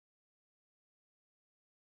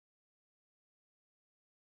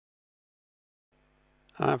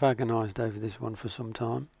I've agonised over this one for some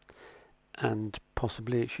time, and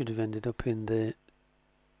possibly it should have ended up in the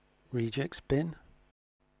rejects bin.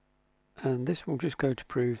 And this will just go to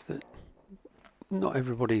prove that not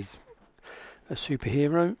everybody's a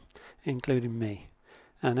superhero, including me.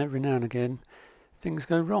 And every now and again, things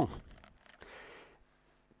go wrong.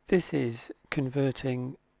 This is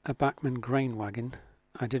converting a Bachmann grain wagon.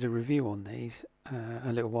 I did a review on these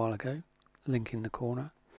a little while ago, link in the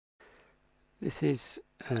corner. This is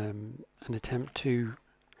an attempt to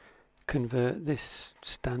convert this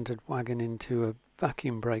standard wagon into a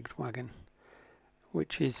vacuum braked wagon,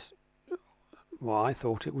 which is what I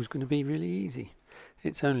thought it was going to be really easy.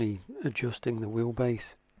 It's only adjusting the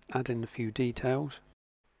wheelbase, adding a few details.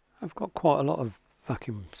 I've got quite a lot of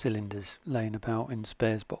vacuum cylinders laying about in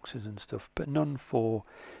spares boxes and stuff, but none for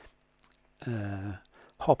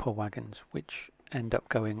hopper wagons, which end up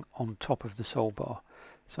going on top of the soul bar.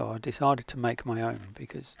 So I decided to make my own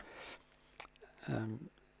because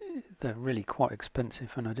they're really quite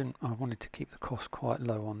expensive, and I wanted to keep the cost quite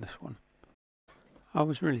low on this one. I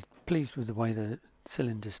was really pleased with the way the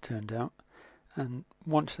cylinders turned out, and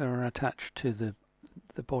once they were attached to the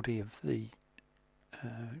body of the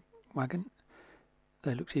wagon,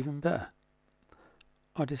 they looked even better.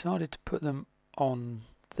 I decided to put them on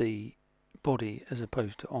the body as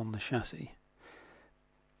opposed to on the chassis.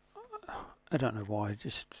 I don't know why, it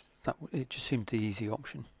just seemed the easy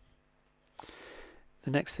option.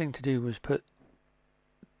 The next thing to do was put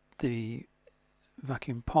the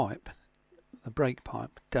vacuum pipe, the brake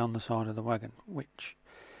pipe, down the side of the wagon, which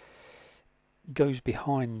goes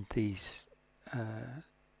behind these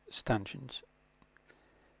stanchions,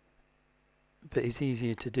 but is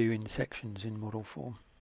easier to do in sections in model form.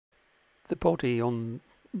 The body on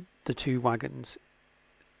the two wagons,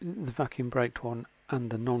 the vacuum braked one and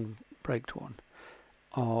the non-braked one,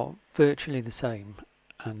 are virtually the same.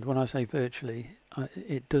 And when I say virtually,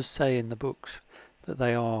 it does say in the books that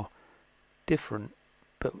they are different,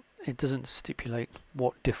 but it doesn't stipulate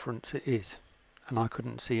what difference it is, and I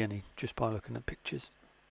couldn't see any just by looking at pictures.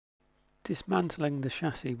 Dismantling the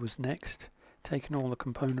chassis was next, taking all the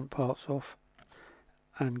component parts off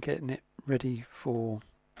and getting it ready for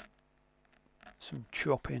some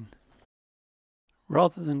chopping.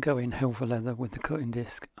 Rather than going hell for leather with the cutting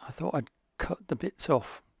disc, I thought I'd cut the bits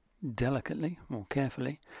off delicately, more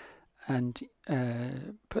carefully, and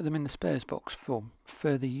put them in the spares box for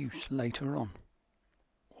further use later on,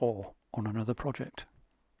 or on another project.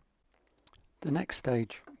 The next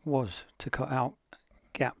stage was to cut out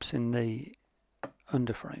gaps in the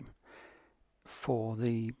underframe for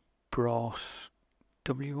the brass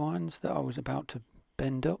W-irons that I was about to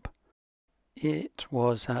bend up. It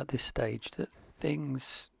was at this stage that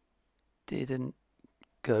things didn't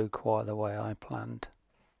go quite the way I planned.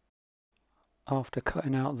 After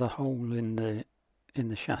cutting out the hole in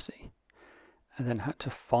the chassis, I then had to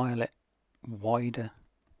file it wider,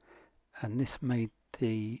 and this made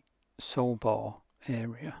the soul bar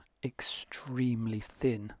area extremely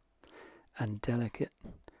thin and delicate,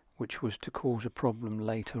 which was to cause a problem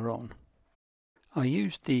later on. I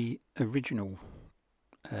used the original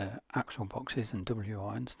axle boxes and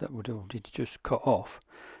W-irons that would already just cut off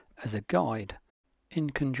as a guide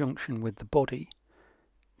in conjunction with the body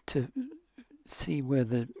to see where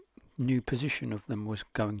the new position of them was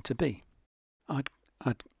going to be. I'd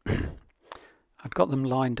got them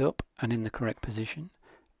lined up and in the correct position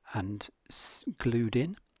and glued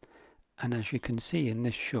in, and as you can see in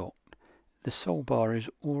this shot, the soul bar has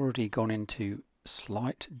already gone into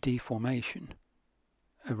slight deformation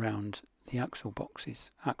around the axle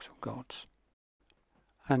boxes, axle guards,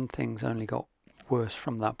 and things only got worse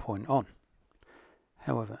from that point on.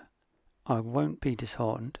 However, I won't be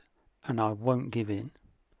disheartened and I won't give in.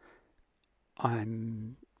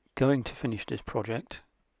 I'm going to finish this project.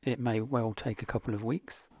 It may well take a couple of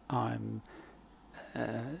weeks. I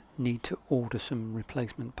need to order some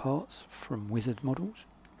replacement parts from Wizard Models,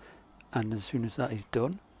 and as soon as that is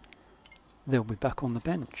done, they'll be back on the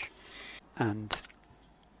bench and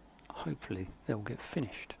hopefully they'll get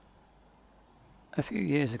finished. A few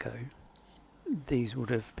years ago, these would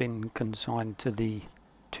have been consigned to the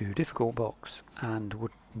too difficult box and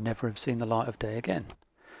would never have seen the light of day again.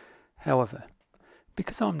 However,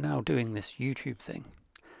 because I'm now doing this YouTube thing,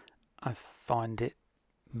 I find it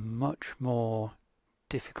much more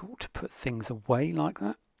difficult to put things away like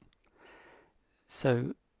that.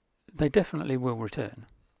 So they definitely will return.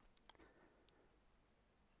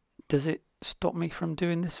 Does it stop me from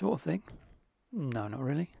doing this sort of thing? No, not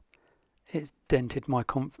really. It's dented my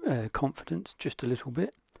confidence just a little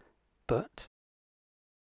bit, but